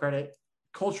get more credit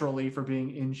culturally for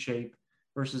being in shape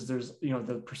versus there's,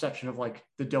 the perception of like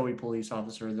the doughy police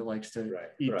officer that likes to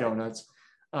eat donuts.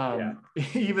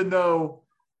 Even though,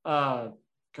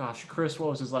 Chris, what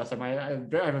was his last name? I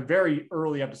have a very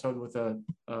early episode with a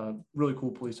really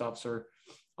cool police officer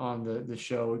on the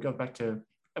show. Go back to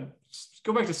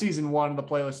season 1, the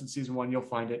playlist in season 1, you'll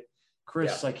find it.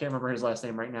 Chris, I can't remember his last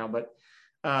name right now, but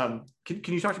can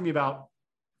you talk to me about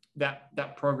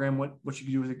that program, what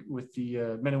you can do with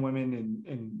the men and women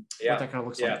and what that kind of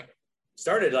looks like?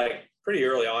 Started like pretty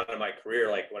early on in my career,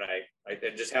 like when I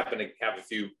just happened to have a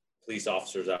few police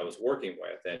officers I was working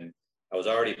with, and I was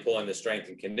already pulling the strength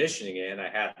and conditioning in. I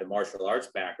had the martial arts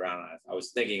background. I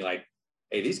was thinking like,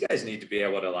 hey, these guys need to be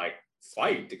able to like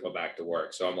fight to go back to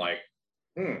work. So I'm like,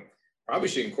 probably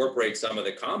should incorporate some of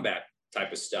the combat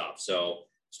type of stuff. So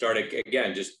started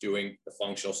again, just doing the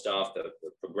functional stuff, the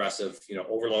progressive,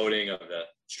 overloading of the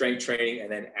strength training,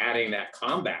 and then adding that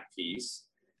combat piece.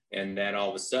 And then all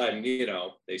of a sudden,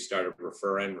 they started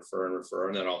referring.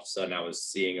 And then all of a sudden I was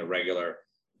seeing a regular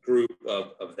group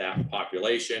of that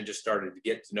population, just started to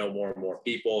get to know more and more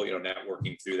people,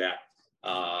 networking through that,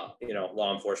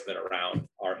 law enforcement around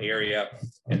our area.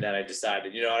 And then I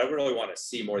decided, I really want to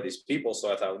see more of these people.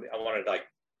 So I thought I wanted to like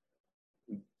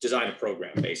design a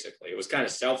program, basically. It was kind of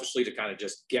selfishly to kind of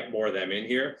just get more of them in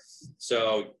here.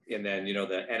 So, and then,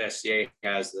 the NSCA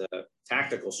has the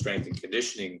tactical strength and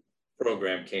conditioning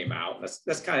program came out.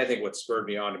 That's kind of, I think, what spurred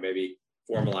me on to maybe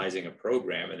formalizing a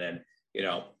program. And then,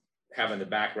 having the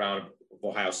background of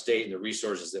Ohio State and the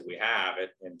resources that we have,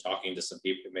 and talking to some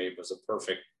people that maybe was a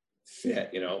perfect fit.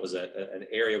 It was an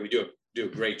area we do a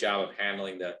great job of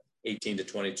handling the 18 to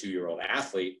 22-year-old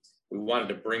athlete. We wanted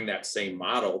to bring that same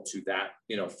model to that,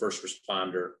 first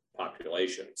responder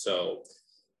population. So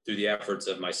through the efforts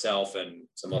of myself and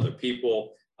some other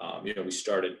people, we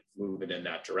started moving in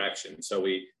that direction. So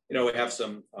we have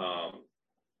some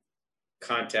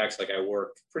contacts. Like I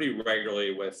work pretty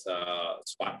regularly with a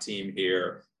SWAT team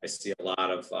here. I see a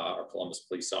lot of our Columbus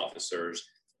police officers.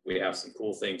 We have some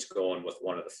cool things going with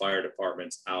one of the fire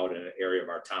departments out in an area of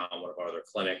our town. One of our other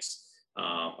clinics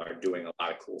are doing a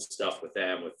lot of cool stuff with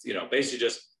them, with, basically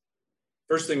just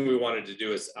first thing we wanted to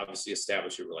do is obviously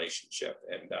establish a relationship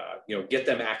and, get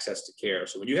them access to care.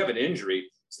 So when you have an injury,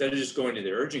 instead of just going to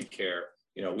the urgent care,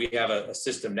 we have a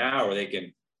system now where they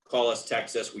can call us,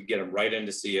 text us, we get them right in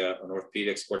to see an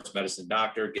orthopedic sports medicine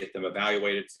doctor, get them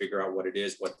evaluated, figure out what it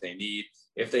is, what they need.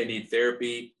 If they need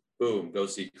therapy, boom, go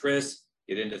see Chris,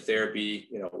 get into therapy.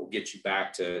 We'll get you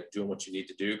back to doing what you need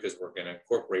to do, because we're going to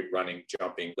incorporate running,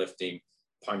 jumping, lifting,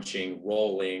 punching,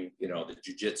 rolling, the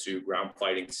jiu-jitsu, ground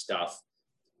fighting stuff.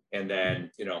 And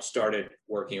then, started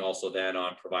working also then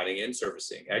on providing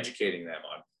in-servicing, educating them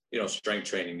on, strength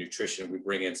training, nutrition. We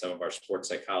bring in some of our sports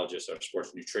psychologists, our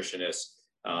sports nutritionists,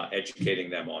 educating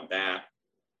them on that.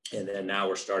 And then now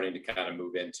we're starting to kind of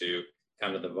move into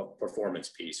kind of the performance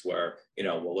piece where,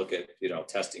 we'll look at,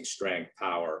 testing strength,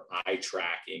 power, eye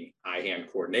tracking, eye-hand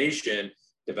coordination,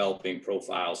 developing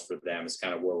profiles for them is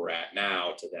kind of where we're at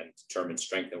now, to then determine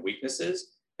strength and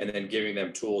weaknesses, and then giving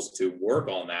them tools to work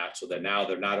on that, so that now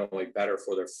they're not only better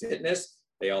for their fitness,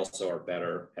 they also are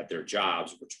better at their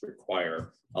jobs, which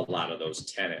require a lot of those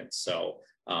tenets. So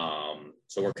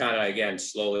we're kind of, again,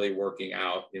 slowly working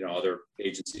out, other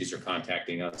agencies are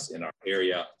contacting us in our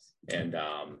area, and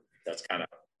that's kind of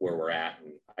where we're at.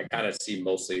 And I kind of see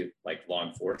mostly like law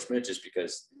enforcement, just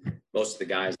because most of the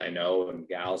guys I know and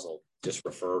gals will just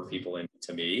refer people in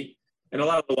to me. And a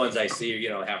lot of the ones I see,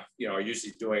 are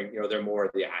usually doing, they're more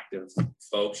of the active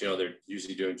folks, they're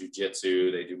usually doing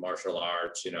jujitsu, they do martial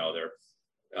arts, they're,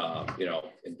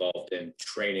 involved in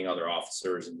training other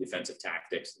officers and defensive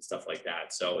tactics and stuff like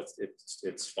that. So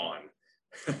it's fun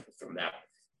from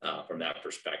that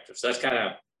perspective. So that's kind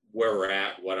of where we're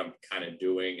at, what I'm kind of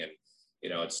doing. And,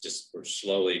 it's just, we're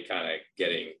slowly kind of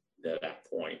getting to that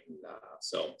point. And,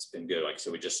 so it's been good. Like,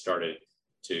 so we just started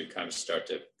to start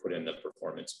to put in the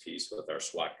performance piece with our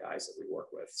SWAT guys that we work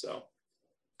with. So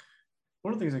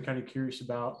one of the things I'm kind of curious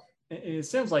about, and it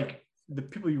sounds like the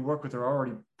people you work with are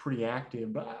already pretty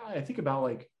active, but I think about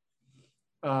like,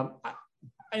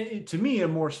 to me, a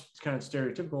more kind of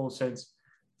stereotypical sense,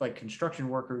 like construction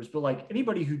workers, but like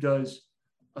anybody who does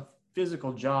a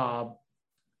physical job,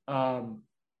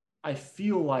 I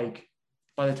feel like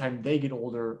by the time they get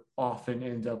older, often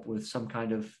end up with some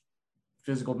kind of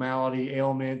physical malady,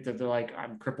 ailment, that they're like,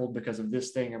 I'm crippled because of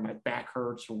this thing, or my back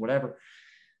hurts, or whatever.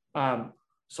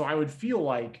 So I would feel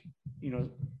like,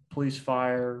 police,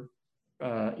 fire,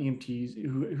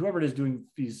 EMTs, whoever it is doing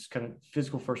these kind of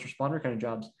physical first responder kind of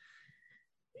jobs,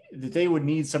 that they would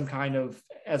need some kind of,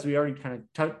 as we already kind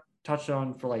of touched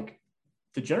on for like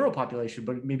the general population,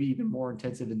 but maybe even more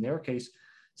intensive in their case,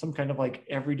 some kind of like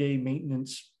everyday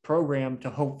maintenance program to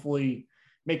hopefully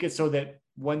make it so that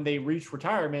when they reach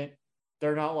retirement,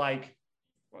 they're not like,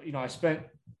 I spent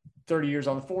 30 years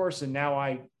on the force and now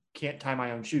I can't tie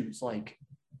my own shoes. Like,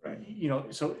 right.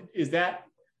 So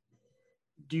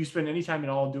do you spend any time at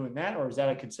all doing that, or is that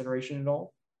a consideration at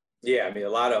all? Yeah. I mean, a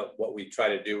lot of what we try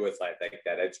to do with, I think,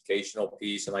 that educational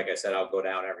piece. And like I said, I'll go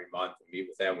down every month and meet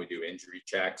with them. We do injury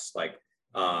checks.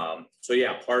 So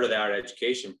yeah, part of that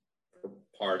education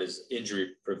part is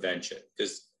injury prevention.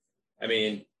 Because, I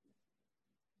mean,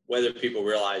 whether people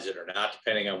realize it or not,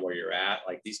 depending on where you're at,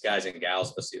 like these guys and gals,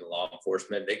 especially the law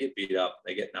enforcement, they get beat up,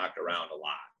 they get knocked around a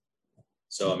lot.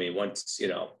 So, I mean, once,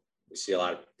 we see a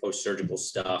lot of post-surgical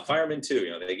stuff, firemen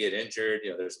too, they get injured,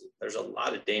 there's a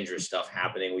lot of dangerous stuff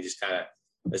happening. We just kind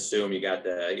of assume you got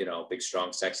the, big,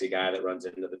 strong, sexy guy that runs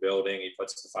into the building, he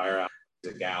puts the fire out,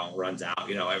 the gal runs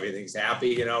out, everything's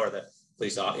happy, or the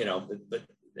police, but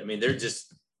I mean, there's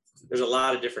a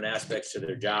lot of different aspects to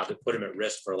their job that put them at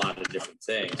risk for a lot of different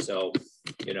things. So,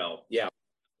 yeah,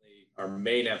 our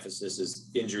main emphasis is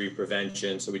injury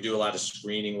prevention. So we do a lot of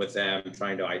screening with them,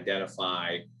 trying to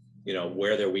identify,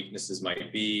 where their weaknesses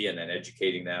might be, and then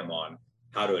educating them on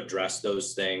how to address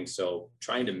those things. So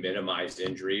trying to minimize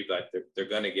injury, but they're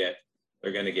going to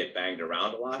get banged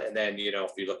around a lot. And then,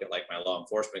 if you look at like my law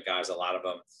enforcement guys, a lot of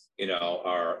them,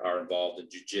 are involved in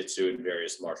jiu-jitsu and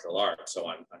various martial arts. So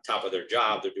on top of their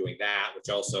job, they're doing that, which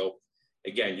also,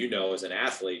 again, as an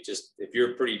athlete, just if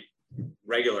you're a pretty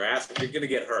regular athlete, you're going to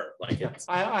get hurt. Like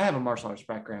I have a martial arts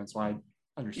background, so I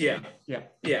understand.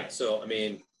 Yeah. So, I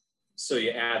mean, so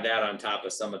you add that on top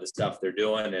of some of the stuff they're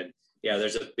doing, and yeah,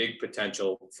 there's a big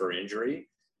potential for injury,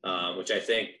 which I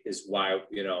think is why,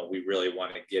 we really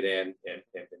want to get in and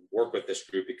work with this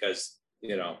group, because,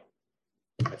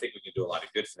 I think we can do a lot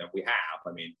of good for them. We have,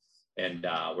 I mean, and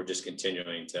we're just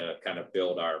continuing to kind of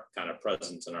build our kind of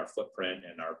presence and our footprint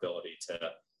and our ability to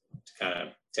kind of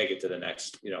take it to the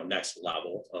next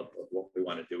level of what we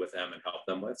want to do with them and help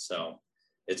them with. So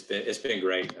it's been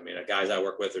great. I mean, the guys I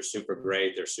work with are super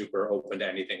great. They're super open to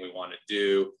anything we want to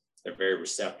do. They're very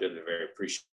receptive. They're very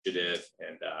appreciative. initiative.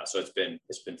 And so it's been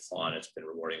fun. It's been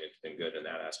rewarding. It's been good in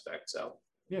that aspect. So,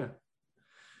 yeah.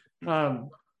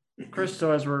 Chris,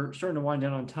 so as we're starting to wind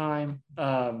down on time,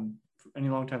 for any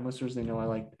longtime listeners, they know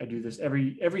I do this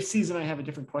every season. I have a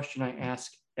different question I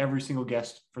ask every single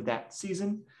guest for that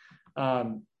season.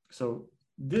 So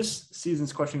this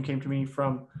season's question came to me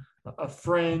from a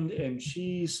friend, and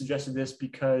she suggested this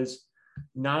because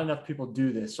not enough people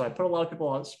do this. So I put a lot of people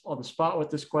on the spot with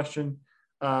this question,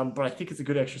 but I think it's a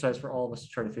good exercise for all of us to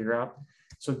try to figure out.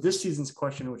 So this season's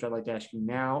question, which I'd like to ask you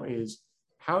now, is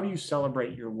how do you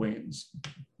celebrate your wins?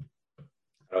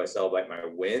 How do I celebrate my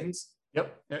wins?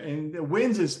 Yep. And the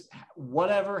wins is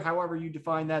however you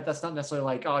define that. That's not necessarily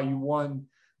like, oh, you won,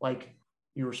 like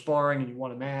you were sparring and you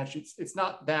won a match. It's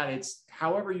not that. It's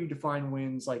however you define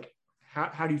wins. Like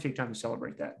how do you take time to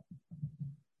celebrate that?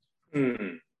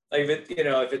 Like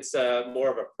if it's more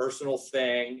of a personal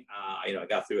thing, I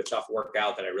got through a tough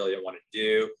workout that I really didn't want to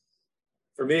do.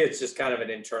 For me, it's just kind of an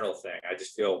internal thing. I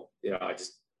just feel, I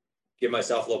just give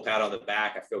myself a little pat on the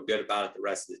back. I feel good about it the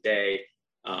rest of the day.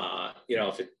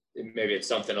 If maybe it's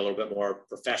something a little bit more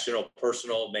professional,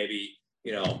 personal, maybe,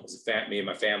 as me and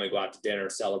my family go out to dinner,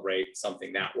 celebrate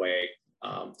something that way.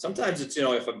 Sometimes it's,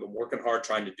 if I'm working hard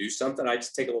trying to do something, I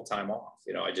just take a little time off.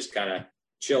 I just kind of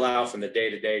chill out from the day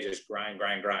to day, just grind,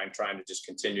 trying to just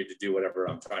continue to do whatever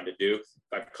I'm trying to do. If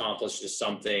I've accomplished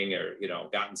something or,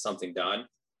 gotten something done,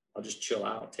 I'll just chill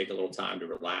out, take a little time to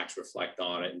relax, reflect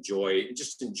on it, enjoy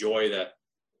the,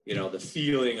 the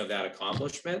feeling of that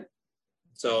accomplishment.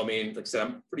 So, I mean, like I said,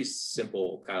 I'm a pretty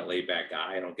simple, kind of laid back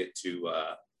guy. I don't get too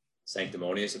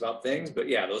sanctimonious about things, but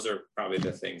yeah, those are probably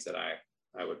the things that I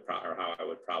would how I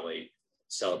would probably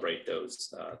celebrate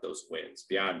those wins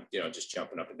beyond, just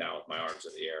jumping up and down with my arms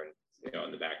in the air and,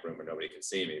 in the back room where nobody can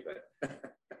see me.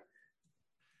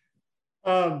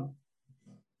 But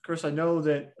Chris, I know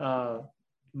that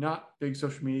not big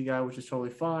social media guy, which is totally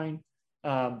fine.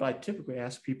 But I typically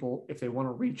ask people if they want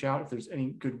to reach out, if there's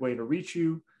any good way to reach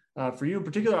you. For you in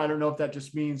particular, I don't know if that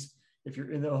just means if you're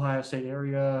in the Ohio State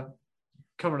area,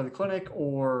 coming to the clinic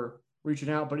or reaching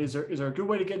out, but is there a good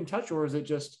way to get in touch, or is it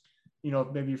just,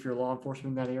 maybe if you're law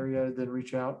enforcement in that area, then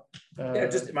reach out? Yeah,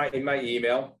 just in my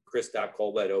email,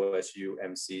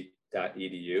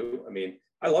 chris.kolba@osumc.edu. I mean,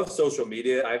 I love social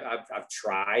media. I've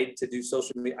tried to do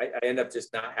social media. I end up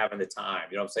just not having the time.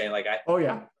 You know what I'm saying? Like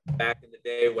back in the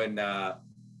day when it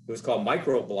was called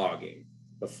microblogging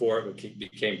before it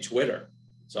became Twitter.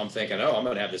 So I'm thinking, I'm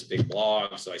going to have this big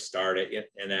blog. So I started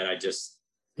it, and then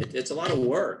it's a lot of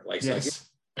work. Like, yes.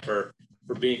 So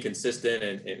for being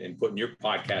consistent and putting your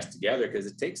podcast together, because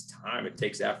it takes time, it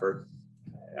takes effort.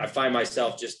 I find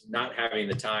myself just not having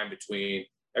the time between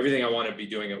everything I want to be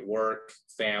doing at work,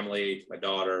 family, my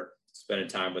daughter, spending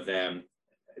time with them.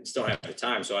 I just don't have the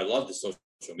time. So I love the social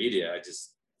media. I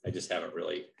just haven't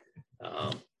really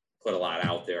put a lot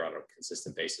out there on a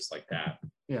consistent basis like that.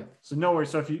 Yeah. So no worries.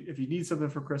 So if you need something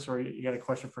for Chris or you got a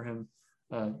question for him,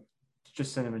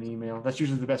 just send him an email. That's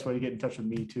usually the best way to get in touch with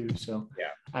me too. So yeah,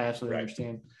 I absolutely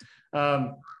understand.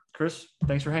 Chris,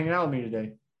 thanks for hanging out with me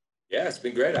today. Yeah, it's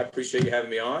been great. I appreciate you having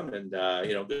me on, and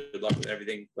good luck with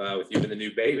everything with you and the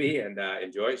new baby, and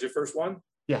enjoy. It's your first one?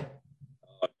 Yeah.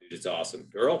 Oh, dude, it's awesome.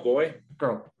 Girl, boy?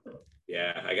 Girl.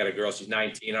 Yeah, I got a girl. She's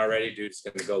 19 already, dude. It's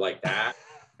gonna go like that.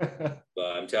 But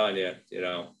I'm telling you,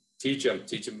 teach them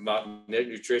about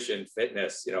nutrition,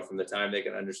 fitness. From the time they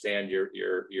can understand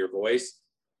your voice.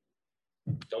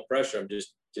 Don't pressure them.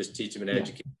 Just teach them and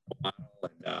educate them.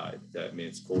 And I mean,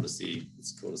 it's cool to see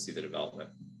the development.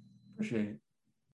 Appreciate it.